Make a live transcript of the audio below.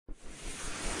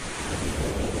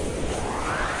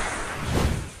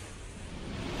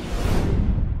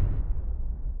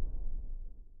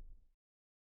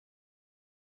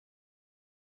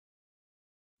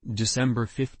December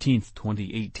 15,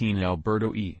 2018.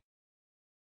 Alberto E.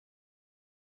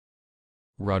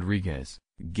 Rodriguez,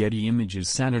 Getty Images.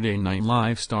 Saturday Night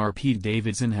Live star Pete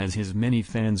Davidson has his many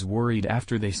fans worried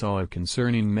after they saw a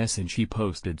concerning message he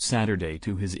posted Saturday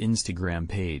to his Instagram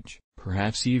page.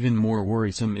 Perhaps even more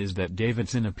worrisome is that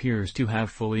Davidson appears to have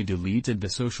fully deleted the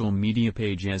social media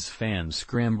page as fans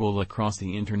scramble across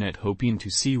the internet hoping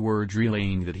to see word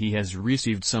relaying that he has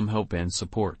received some help and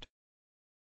support.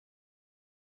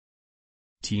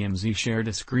 TMZ shared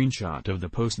a screenshot of the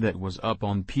post that was up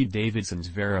on Pete Davidson's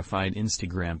verified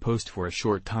Instagram post for a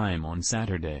short time on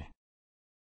Saturday.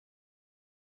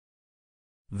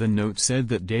 The note said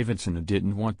that Davidson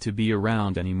didn't want to be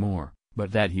around anymore,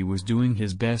 but that he was doing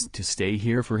his best to stay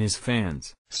here for his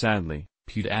fans. Sadly,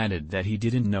 Pete added that he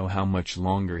didn't know how much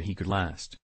longer he could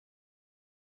last.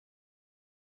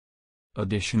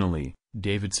 Additionally,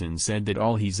 Davidson said that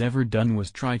all he's ever done was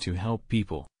try to help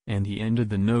people, and he ended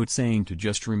the note saying to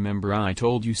just remember I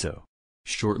told you so.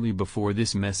 Shortly before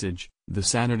this message, the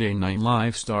Saturday Night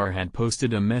Live star had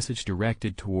posted a message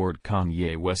directed toward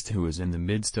Kanye West, who is in the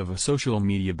midst of a social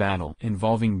media battle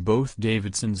involving both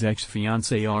Davidson's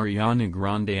ex-fiancée Ariana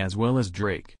Grande as well as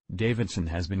Drake. Davidson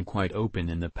has been quite open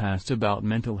in the past about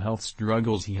mental health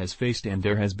struggles he has faced, and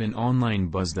there has been online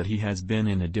buzz that he has been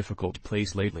in a difficult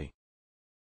place lately.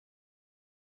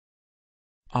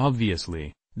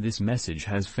 Obviously, this message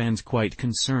has fans quite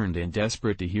concerned and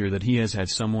desperate to hear that he has had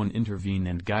someone intervene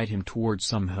and guide him towards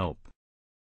some help.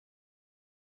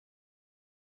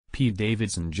 Pete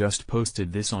Davidson just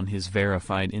posted this on his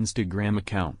verified Instagram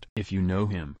account. If you know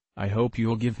him, I hope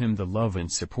you'll give him the love and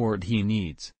support he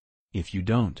needs. If you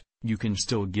don't, you can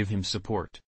still give him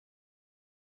support.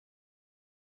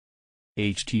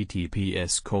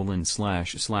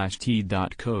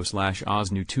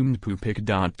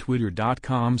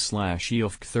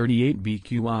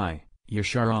 https://t.co/osnutumdpupik.twitter.com/elf38bqi,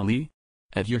 Yashar Ali?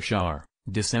 At Yashar,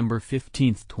 December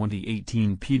 15,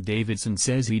 2018. Pete Davidson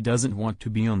says he doesn't want to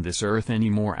be on this earth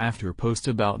anymore after post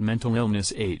about mental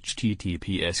illness.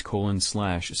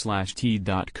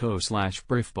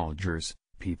 https://t.co/briefbulgers,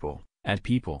 people, at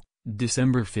people,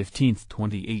 December 15,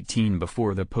 2018.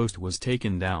 Before the post was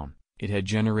taken down, it had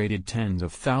generated tens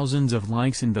of thousands of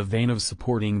likes in the vein of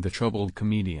supporting the troubled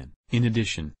comedian. In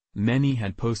addition, many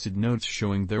had posted notes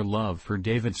showing their love for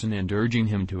Davidson and urging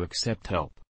him to accept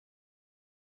help.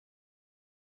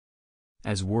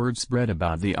 As word spread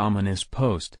about the ominous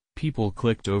post, people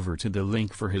clicked over to the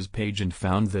link for his page and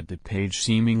found that the page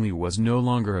seemingly was no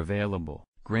longer available.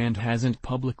 Grande hasn't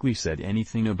publicly said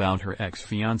anything about her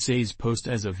ex-fiancé's post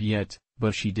as of yet,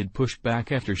 but she did push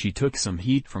back after she took some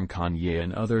heat from Kanye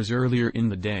and others earlier in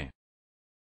the day.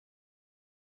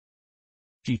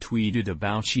 She tweeted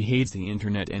about she hates the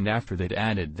internet and after that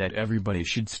added that everybody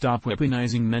should stop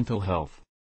weaponizing mental health.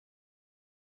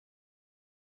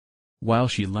 While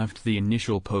she left the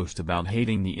initial post about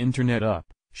hating the internet up,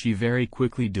 she very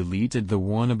quickly deleted the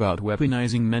one about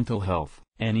weaponizing mental health.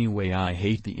 Anyway, I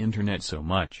hate the internet so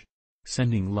much.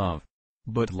 Sending love.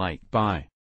 But like, bye.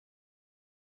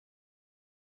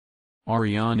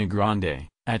 Ariana Grande,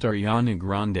 at Ariana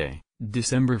Grande,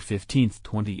 December 15,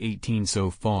 2018. So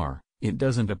far, it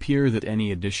doesn't appear that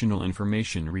any additional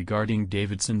information regarding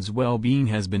Davidson's well-being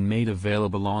has been made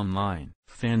available online.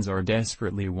 Fans are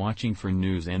desperately watching for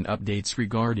news and updates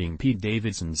regarding Pete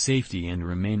Davidson's safety and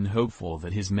remain hopeful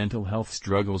that his mental health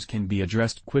struggles can be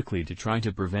addressed quickly to try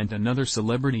to prevent another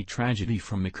celebrity tragedy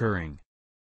from occurring.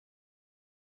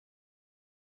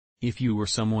 If you or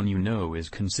someone you know is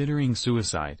considering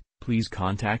suicide, please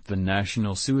contact the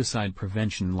National Suicide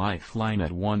Prevention Lifeline at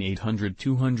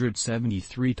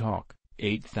 1-800-273-TALK,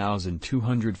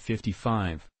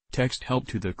 8255, text HELP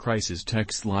to the crisis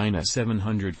text line at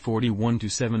 741 to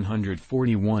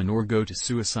 741 or go to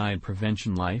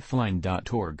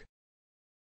suicidepreventionlifeline.org.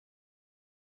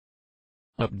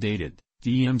 Updated,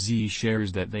 TMZ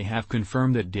shares that they have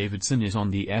confirmed that Davidson is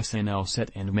on the SNL set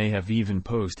and may have even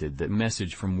posted that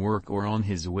message from work or on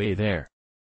his way there.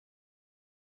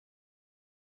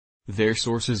 Their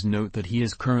sources note that he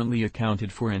is currently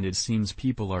accounted for and it seems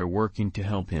people are working to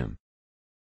help him.